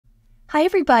Hi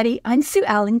everybody, I'm Sue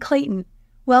Allen Clayton.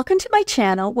 Welcome to my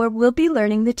channel where we'll be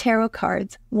learning the tarot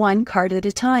cards, one card at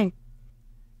a time.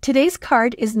 Today's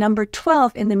card is number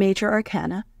 12 in the Major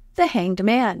Arcana, the Hanged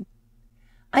Man.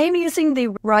 I am using the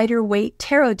Rider-Waite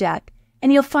Tarot deck,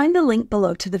 and you'll find the link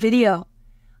below to the video.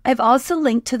 I've also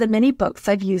linked to the many books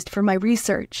I've used for my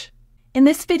research. In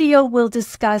this video, we'll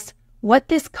discuss what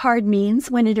this card means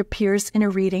when it appears in a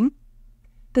reading,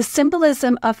 the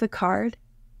symbolism of the card,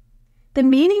 the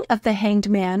meaning of the Hanged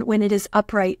Man when it is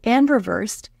upright and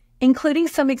reversed, including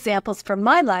some examples from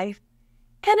my life,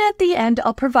 and at the end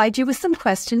I'll provide you with some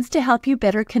questions to help you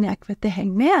better connect with the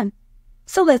Hanged Man.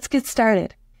 So let's get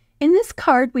started. In this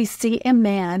card we see a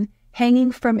man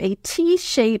hanging from a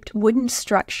T-shaped wooden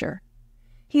structure.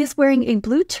 He is wearing a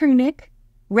blue tunic,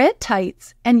 red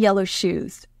tights, and yellow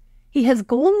shoes. He has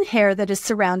golden hair that is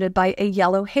surrounded by a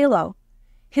yellow halo.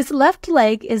 His left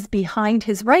leg is behind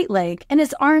his right leg, and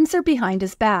his arms are behind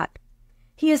his back.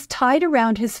 He is tied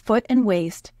around his foot and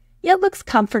waist, yet looks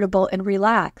comfortable and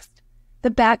relaxed. The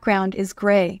background is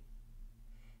gray.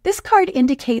 This card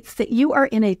indicates that you are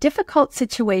in a difficult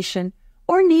situation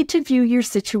or need to view your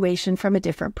situation from a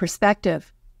different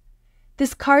perspective.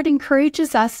 This card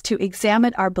encourages us to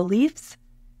examine our beliefs,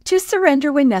 to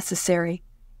surrender when necessary,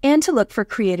 and to look for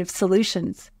creative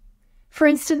solutions. For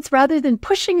instance, rather than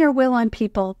pushing your will on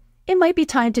people, it might be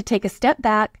time to take a step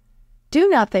back, do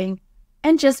nothing,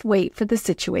 and just wait for the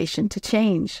situation to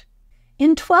change.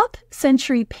 In 12th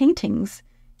century paintings,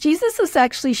 Jesus was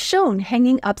actually shown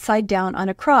hanging upside down on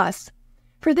a cross.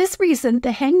 For this reason,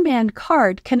 the Hangman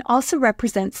card can also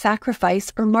represent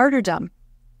sacrifice or martyrdom.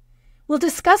 We'll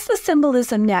discuss the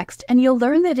symbolism next, and you'll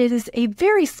learn that it is a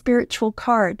very spiritual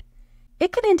card.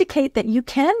 It can indicate that you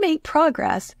can make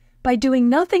progress by doing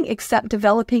nothing except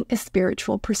developing a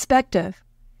spiritual perspective.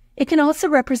 It can also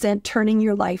represent turning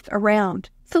your life around.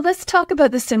 So let's talk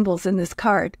about the symbols in this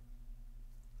card.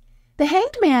 The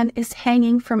Hanged Man is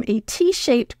hanging from a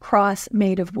T-shaped cross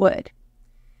made of wood.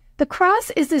 The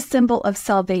cross is a symbol of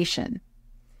salvation.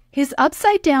 His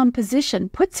upside-down position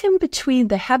puts him between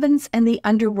the heavens and the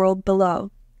underworld below.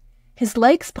 His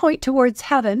legs point towards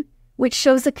heaven, which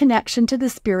shows a connection to the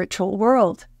spiritual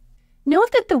world.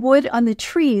 Note that the wood on the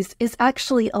trees is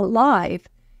actually alive,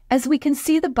 as we can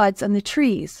see the buds on the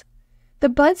trees. The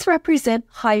buds represent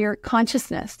higher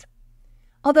consciousness.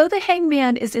 Although the Hanged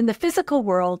Man is in the physical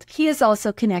world, he is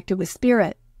also connected with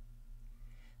spirit.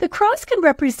 The cross can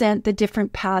represent the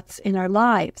different paths in our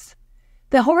lives.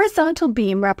 The horizontal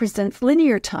beam represents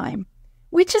linear time,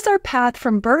 which is our path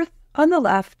from birth on the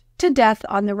left to death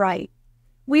on the right.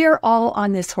 We are all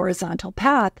on this horizontal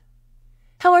path.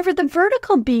 However, the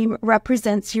vertical beam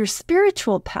represents your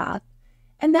spiritual path,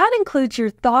 and that includes your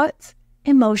thoughts,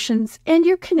 emotions, and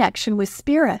your connection with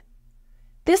spirit.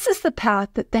 This is the path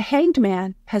that the Hanged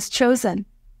Man has chosen.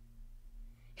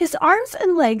 His arms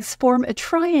and legs form a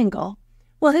triangle,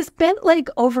 while his bent leg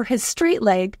over his straight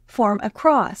leg form a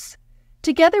cross.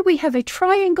 Together we have a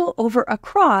triangle over a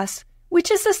cross, which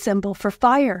is a symbol for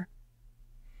fire.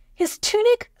 His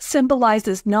tunic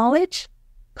symbolizes knowledge,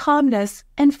 calmness,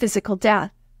 and physical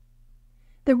death.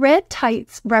 The red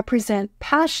tights represent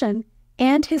passion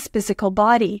and his physical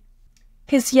body.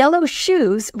 His yellow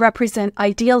shoes represent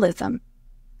idealism.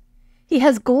 He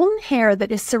has golden hair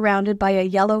that is surrounded by a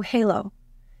yellow halo.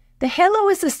 The halo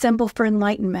is a symbol for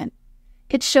enlightenment.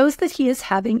 It shows that he is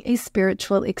having a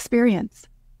spiritual experience.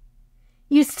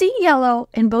 You see yellow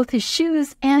in both his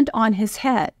shoes and on his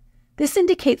head. This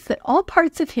indicates that all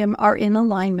parts of him are in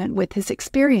alignment with his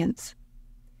experience.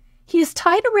 He is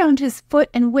tied around his foot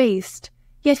and waist,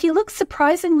 yet he looks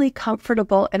surprisingly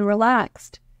comfortable and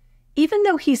relaxed. Even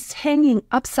though he's hanging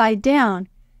upside down,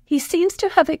 he seems to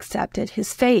have accepted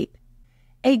his fate.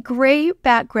 A gray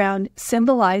background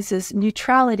symbolizes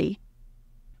neutrality.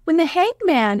 When the Hanged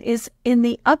Man is in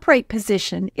the upright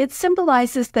position, it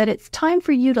symbolizes that it's time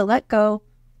for you to let go,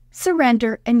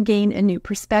 surrender, and gain a new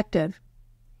perspective.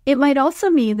 It might also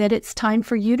mean that it's time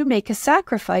for you to make a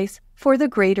sacrifice for the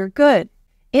greater good.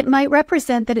 It might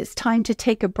represent that it's time to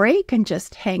take a break and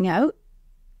just hang out.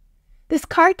 This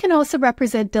card can also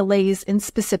represent delays in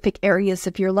specific areas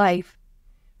of your life.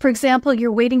 For example, you're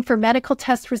waiting for medical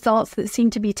test results that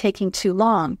seem to be taking too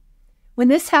long. When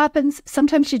this happens,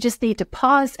 sometimes you just need to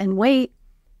pause and wait,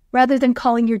 rather than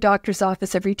calling your doctor's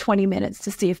office every 20 minutes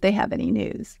to see if they have any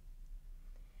news.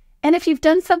 And if you've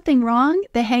done something wrong,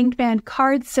 the Hanged Man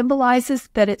card symbolizes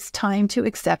that it's time to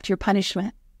accept your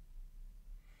punishment.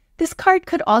 This card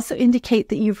could also indicate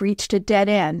that you've reached a dead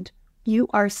end. You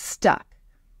are stuck.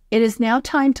 It is now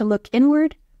time to look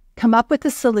inward, come up with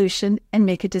a solution, and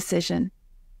make a decision.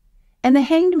 And the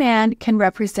Hanged Man can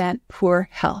represent poor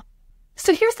health.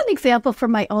 So here's an example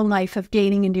from my own life of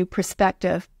gaining a new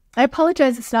perspective. I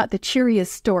apologize, it's not the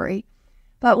cheeriest story,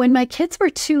 but when my kids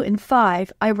were 2 and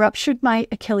 5, I ruptured my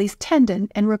Achilles tendon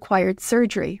and required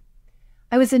surgery.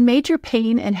 I was in major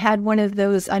pain and had one of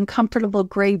those uncomfortable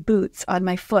gray boots on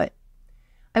my foot.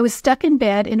 I was stuck in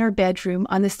bed in our bedroom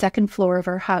on the 2nd floor of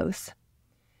our house.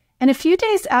 And a few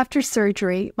days after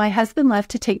surgery, my husband left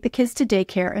to take the kids to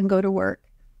daycare and go to work,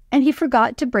 and he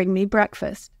forgot to bring me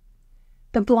breakfast.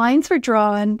 The blinds were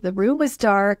drawn, the room was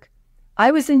dark,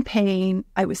 I was in pain,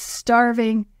 I was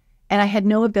starving, and I had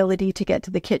no ability to get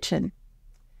to the kitchen.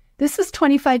 This was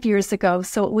 25 years ago,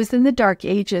 so it was in the dark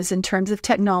ages in terms of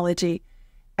technology.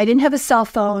 I didn't have a cell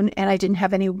phone, and I didn't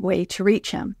have any way to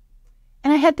reach him.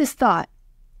 And I had this thought,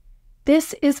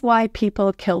 this is why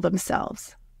people kill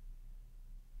themselves.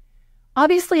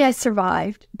 Obviously, I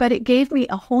survived, but it gave me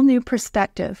a whole new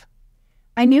perspective.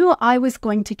 I knew I was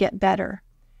going to get better.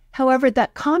 However,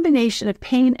 that combination of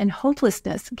pain and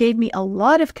hopelessness gave me a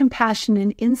lot of compassion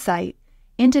and insight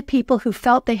into people who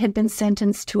felt they had been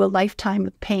sentenced to a lifetime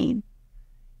of pain.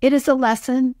 It is a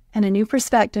lesson and a new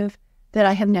perspective that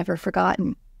I have never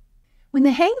forgotten. When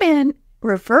the hangman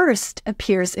reversed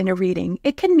appears in a reading,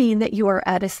 it can mean that you are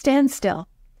at a standstill.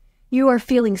 You are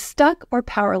feeling stuck or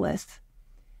powerless.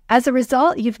 As a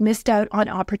result, you've missed out on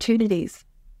opportunities.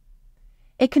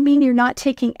 It can mean you're not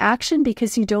taking action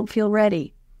because you don't feel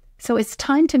ready. So it's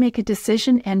time to make a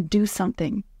decision and do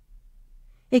something.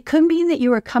 It could mean that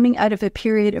you are coming out of a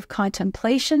period of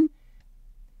contemplation.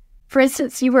 For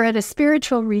instance, you were at a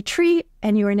spiritual retreat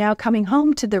and you are now coming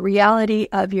home to the reality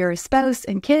of your spouse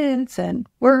and kids and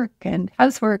work and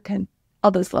housework and all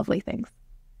those lovely things.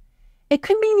 It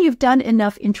could mean you've done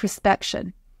enough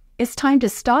introspection. It's time to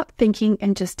stop thinking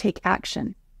and just take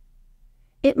action.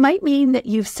 It might mean that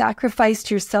you've sacrificed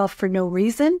yourself for no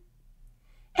reason.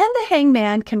 And the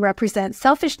hangman can represent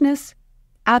selfishness,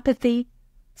 apathy,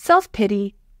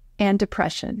 self-pity, and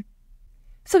depression.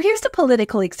 So here's a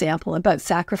political example about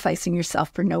sacrificing yourself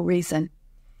for no reason.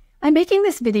 I'm making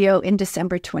this video in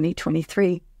December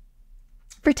 2023.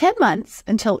 For 10 months,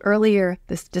 until earlier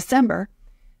this December,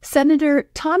 Senator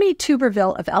Tommy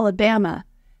Tuberville of Alabama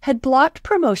had blocked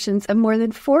promotions of more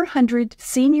than 400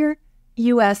 senior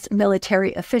U.S.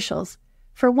 military officials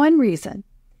for one reason.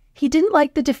 He didn't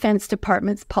like the Defense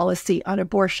Department's policy on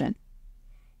abortion.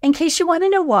 In case you want to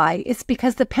know why, it's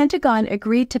because the Pentagon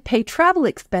agreed to pay travel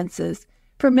expenses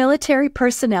for military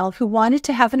personnel who wanted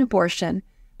to have an abortion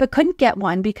but couldn't get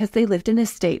one because they lived in a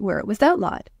state where it was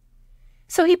outlawed.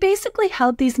 So he basically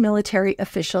held these military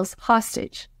officials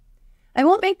hostage. I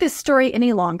won't make this story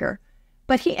any longer,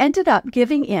 but he ended up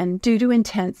giving in due to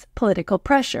intense political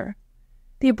pressure.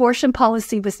 The abortion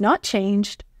policy was not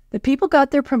changed. The people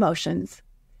got their promotions.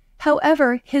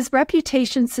 However, his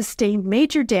reputation sustained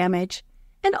major damage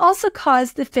and also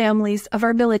caused the families of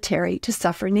our military to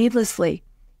suffer needlessly.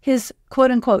 His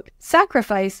quote-unquote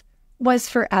sacrifice was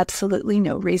for absolutely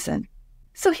no reason.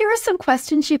 So here are some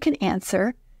questions you can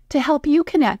answer to help you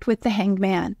connect with the hanged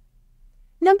man.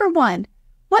 Number 1,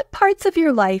 what parts of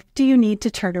your life do you need to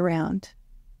turn around?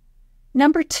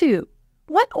 Number 2,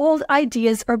 what old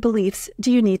ideas or beliefs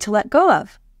do you need to let go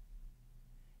of?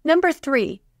 Number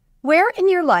 3, where in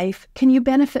your life can you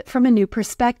benefit from a new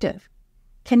perspective?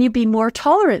 Can you be more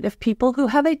tolerant of people who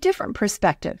have a different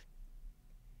perspective?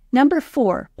 Number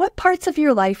 4, what parts of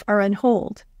your life are on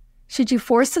hold? Should you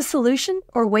force a solution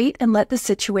or wait and let the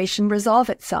situation resolve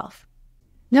itself?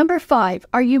 Number 5,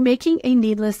 are you making a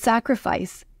needless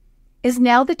sacrifice? Is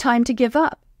now the time to give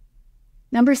up?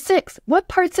 Number 6, what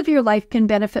parts of your life can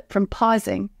benefit from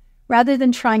pausing rather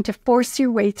than trying to force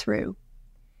your way through?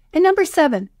 And number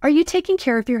 7, are you taking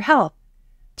care of your health?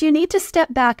 Do you need to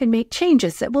step back and make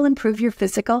changes that will improve your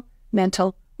physical,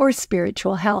 mental, or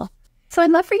spiritual health? So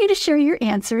I'd love for you to share your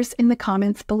answers in the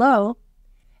comments below.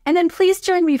 And then please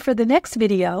join me for the next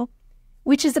video,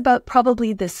 which is about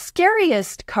probably the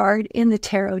scariest card in the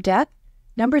tarot deck,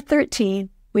 number 13,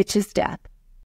 which is death.